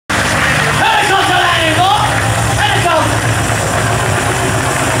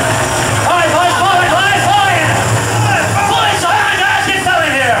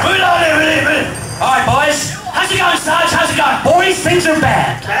things are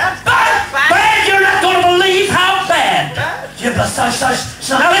bad. Bad? Bad, you're not going to believe how bad. Yeah, but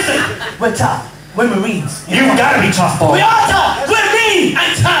Now listen, we're tough. We're Marines. you've got to be tough, boy. We are tough. We're mean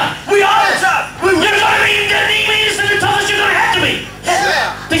and tough. We are tough. You're going to be the meanest and the toughest you're going to have to be.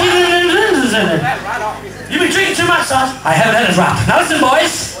 You've been drinking too much, son. I haven't had a drop. Now listen,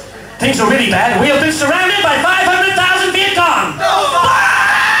 boys. Things are really bad. We have been surrounded by 500,000 Viet Cong. No.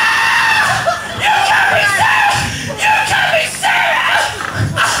 You can't be serious! You can't be serious!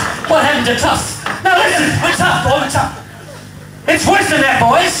 What happened to tough? Now listen, We're tough, boy. We're tough. it's worse than that,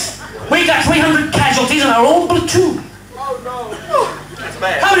 boys. We got 300 casualties in our own platoon. Oh, no. That's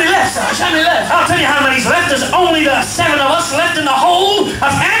bad. How many left, Sarge? How many left? I'll tell you how many's left. There's only the 7 of us left in the whole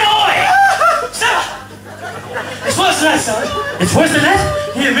of Hanoi. 7! It's worse than that, son. It's worse than that?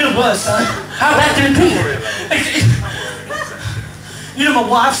 Yeah, real worse, son. How bad can it be? You know my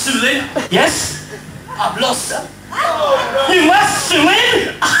wife, Sue Lynn? Yes? I've lost her. You lost Sue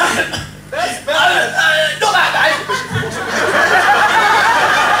Lynn? That's bad. Not that bad.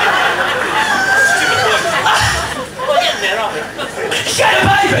 We're getting there, aren't we? She had a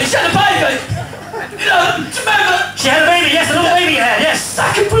baby. She had a baby. You know, do you remember? She had a baby, yes, a little baby you had, yes.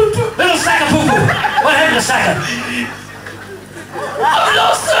 Sack of poo-poo. Little sack of poo-poo. What happened to Sacker? I've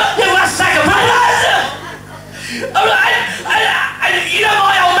lost her. You lost Sacker I poo-poo? lost her. You know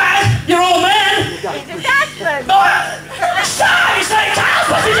my old man? Your old man? You say cows,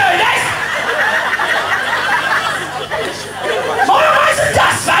 what's he doing this? My old man's a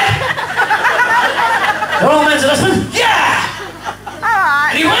dustman. Your old man's a dustman? Yeah.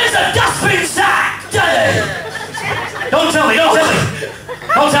 And he wears a dustbin sack, doesn't he? Don't tell me, don't tell me.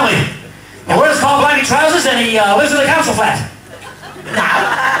 Don't tell me. He wears called blinding trousers and he lives in the council flat. No.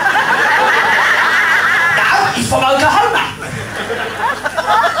 No, he's from Oklahoma.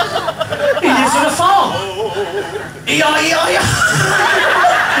 He lives on a farm. E-I-E-I-E.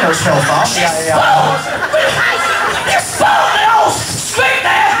 You know, Shell Farm. You spoiled the whole street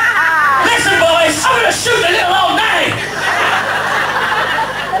there. Listen, boys, I'm going to shoot the little old nanny.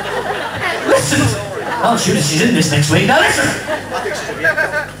 Listen. I'll shoot her, she's in this next week. Now listen.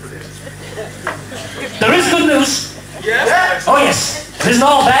 There is good news. Yes? Oh yes. It isn't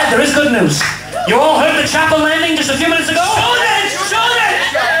all bad, there is good news. You all heard the chapel landing just a few minutes ago? Sure did.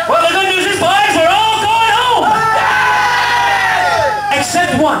 Well, the good news is, boys, we're all going home.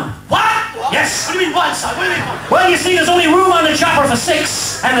 Except one. What? Yes. What do you mean one, son? What do you mean one? Well, you see, there's only room on the chopper for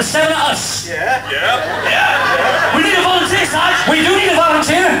 6 and the 7 of us. Yeah. We need a volunteer, Sarge. We do need a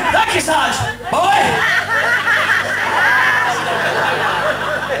volunteer. Thank you, Sarge. Boy!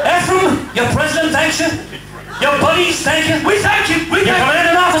 Ephraim, your president thanks you. Your buddies thank you. We thank you. Your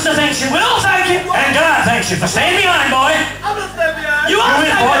commanding officer thanks you. We all thank you. And God thanks you for staying behind, boy. I'm not staying behind. You You are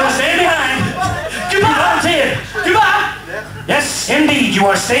will, boy, you're staying behind. You volunteered. Goodbye. Yes, indeed, you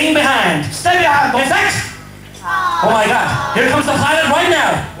are staying behind. Stay behind, boy. In fact, oh my God, here comes the pilot right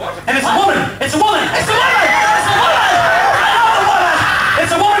now. And it's a woman. It's a woman. It's a woman. It's a woman. I love a woman.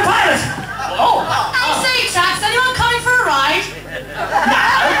 It's a woman pilot. Oh. I say, chaps, anyone coming for a ride?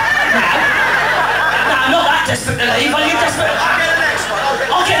 No, not that desperate to leave. Are you desperate? I'll get the next one.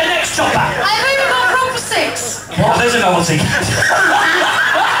 I'll get the next chopper. I've even got room for 6. Oh, there's a novelty.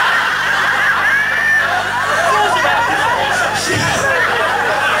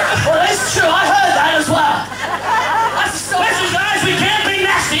 Well, that's true. I heard that as well. Listen, guys, we can't be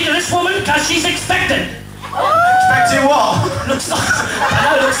nasty to this woman because she's expectant. Expecting what? Looks like... I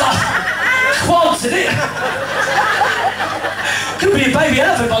know it looks like... quads, isn't it? Could be a baby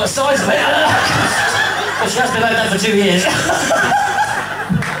elephant by the size of it. I don't know. Well, she has been like that for 2 years.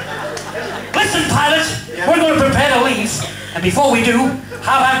 Listen, pilot, we're going to prepare to leave. And before we do,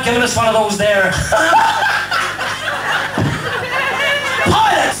 how about giving us one of those there...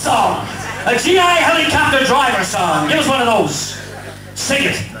 Pilot song! a GI helicopter driver song. Give us one of those. Sing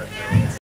it.